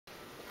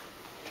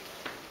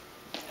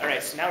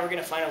Alright, so now we're going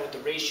to find out what the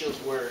ratios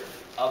were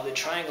of the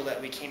triangle that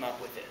we came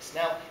up with this.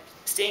 Now,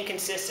 staying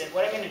consistent,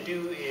 what I'm going to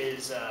do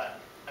is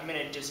I'm going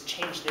to just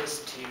change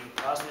this to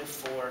positive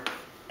 4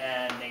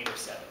 and negative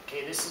 7.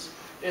 Okay, this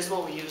is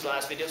what we used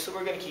last video, so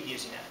we're going to keep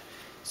using that.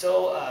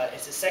 So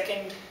it's the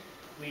second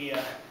we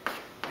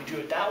drew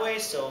it that way,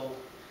 so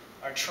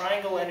our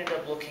triangle ended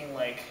up looking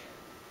like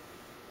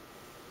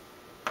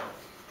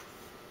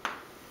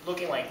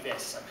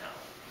this somehow.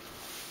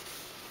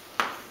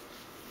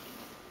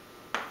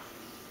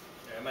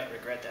 I might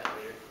regret that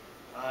later.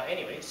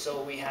 Anyway,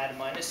 so we had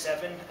minus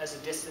 7 as a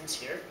distance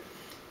here,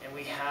 and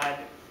we had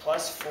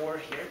plus 4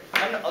 here.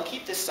 I'll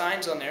keep the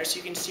signs on there so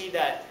you can see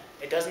that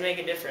it doesn't make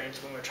a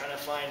difference when we're trying to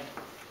find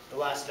the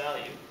last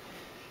value.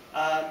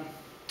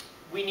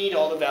 We need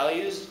all the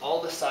values,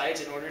 all the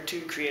sides in order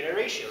to create our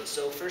ratios.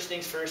 So first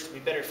things first, we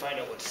better find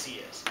out what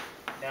C is.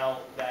 Now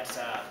that's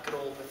good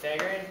old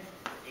Pythagorean.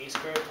 A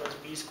squared plus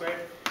b squared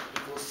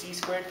equals c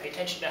squared. Pay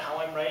attention to how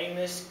I'm writing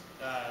this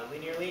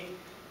linearly.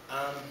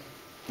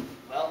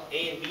 Well,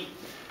 a and b,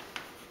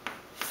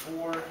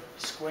 4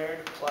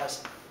 squared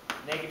plus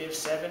negative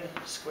 7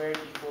 squared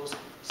equals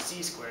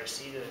c squared.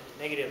 See, the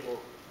negative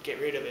will get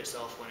rid of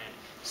itself when it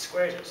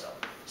squares itself.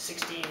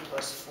 16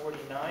 plus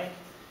 49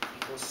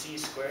 equals c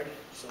squared,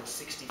 so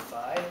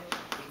 65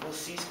 equals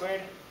c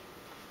squared.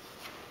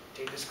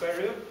 Take the square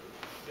root,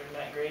 learned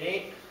that in grade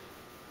 8.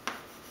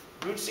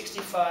 Root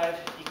 65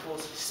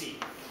 equals c.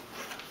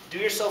 Do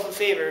yourself a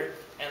favor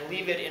and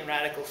leave it in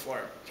radical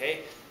form,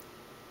 okay?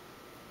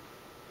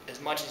 As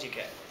much as you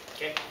can,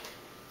 okay?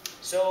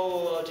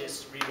 So I'll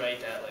just rewrite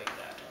that like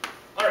that.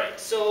 Alright,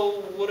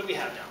 so what do we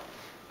have now?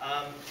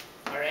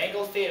 Our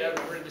angle theta,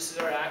 remember this is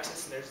our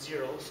axis and there's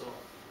 0, so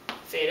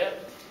theta.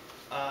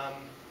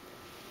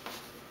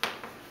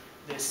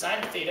 The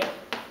sine of theta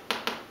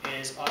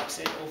is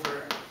opposite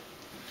over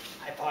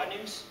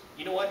hypotenuse.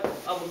 You know what?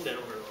 I'll move that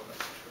over a little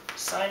bit.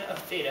 Sine of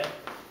theta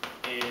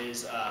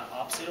is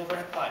opposite over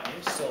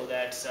hypotenuse, so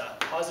that's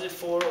positive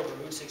 4 over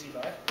root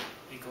 65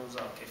 equals,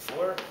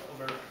 4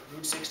 over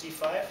root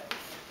 65.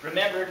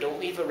 Remember, don't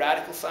leave a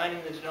radical sign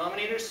in the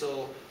denominator,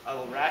 so I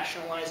will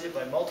rationalize it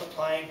by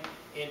multiplying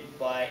it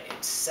by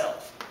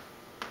itself.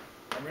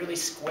 I'm really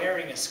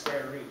squaring a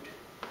square root,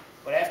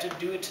 but I have to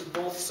do it to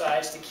both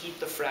sides to keep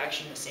the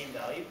fraction the same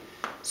value.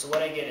 So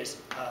what I get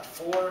is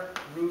 4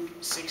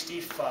 root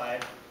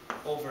 65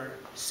 over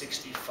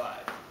 65.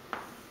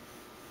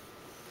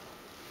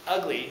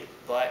 Ugly,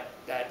 but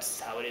that's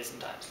how it is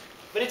sometimes.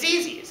 But it's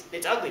easy.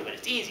 It's ugly, but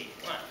it's easy.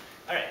 Come on.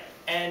 All right.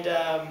 And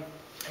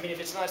I mean,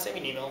 if it's not, send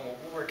me an email and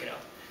we'll work it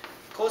out.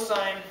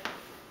 Cosine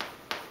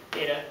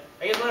theta.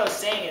 I guess what I was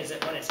saying is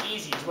that when it's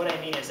easy, is what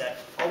I mean is that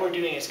all we're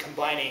doing is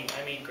combining,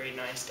 grade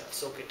 9 stuff,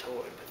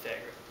 SOHCAHTOA and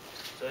Pythagoras.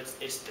 So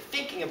it's the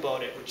thinking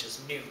about it which is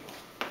new.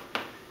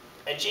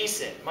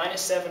 Adjacent,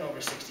 minus 7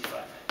 over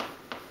 65.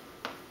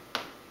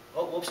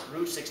 Oh, whoops,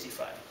 root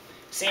 65.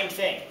 Same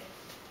thing.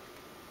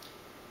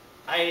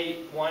 I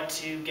want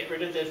to get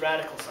rid of the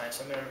radical sign,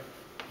 so I'm going to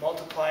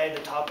multiply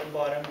the top and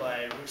bottom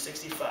by root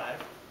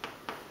 65.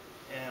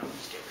 And I'll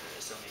just get rid of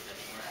this, I don't need it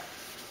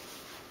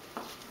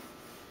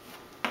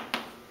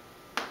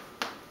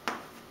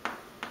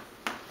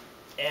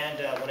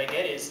anymore. And what I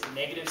get is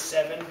negative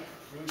 7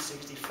 root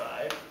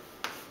 65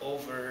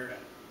 over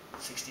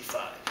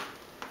 65.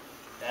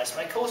 That's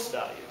my cos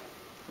value.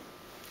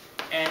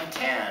 And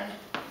tan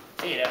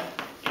theta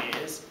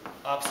is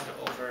opposite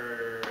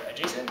over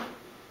adjacent.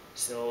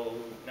 So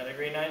another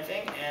grade 9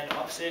 thing, and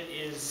opposite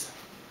is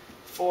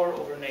 4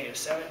 over negative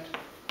 7.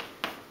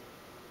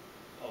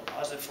 Oh,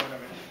 positive 4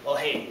 number. Well,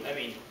 hey,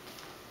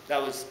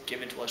 that was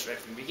given to us right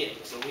from the beginning,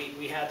 so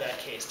we had that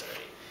case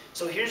already.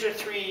 So here's our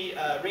 3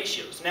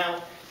 ratios.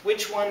 Now,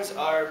 which ones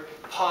are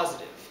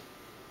positive?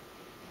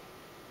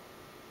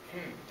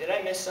 Did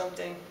I miss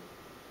something?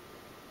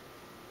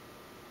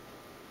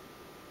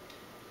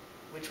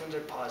 Which ones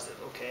are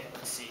positive? Okay,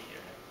 let's see here.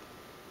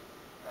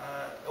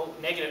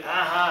 Negative.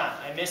 Aha,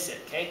 I missed it.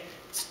 Okay,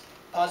 it's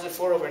positive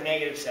 4 over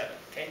negative 7.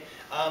 Okay,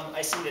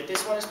 I see that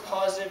this one is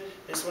positive,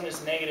 this one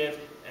is negative,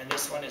 and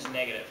this one is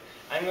negative.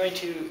 I'm going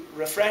to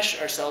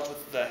refresh ourselves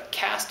with the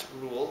cast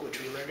rule,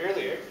 which we learned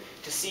earlier,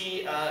 to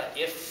see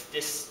if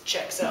this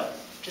checks out.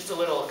 Just a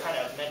little kind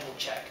of mental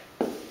check.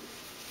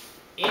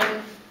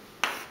 In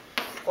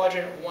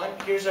quadrant 1,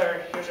 here's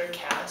our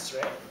cast,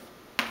 right?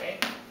 Okay.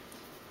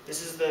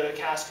 This is the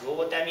cast rule.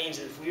 What that means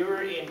is if we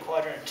were in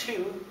quadrant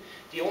 2,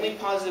 the only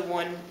positive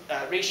one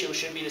ratio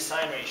should be the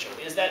sine ratio.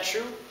 Is that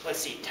true? Let's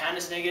see. Tan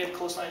is negative,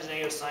 cosine is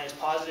negative, sine is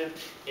positive.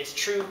 It's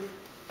true.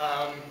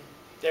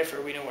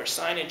 Therefore, we know our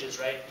signage is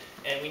right,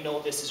 and we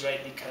know this is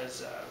right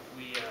because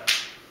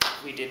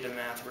we did the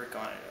math work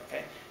on it.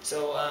 Okay.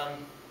 So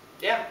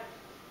yeah,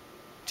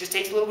 just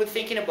takes a little bit of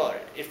thinking about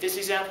it. If this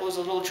example is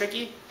a little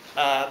tricky,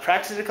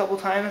 practice it a couple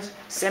times.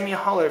 Send me a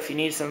holler if you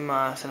need some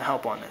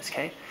help on this.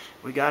 Okay.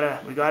 We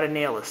gotta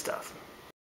nail this stuff.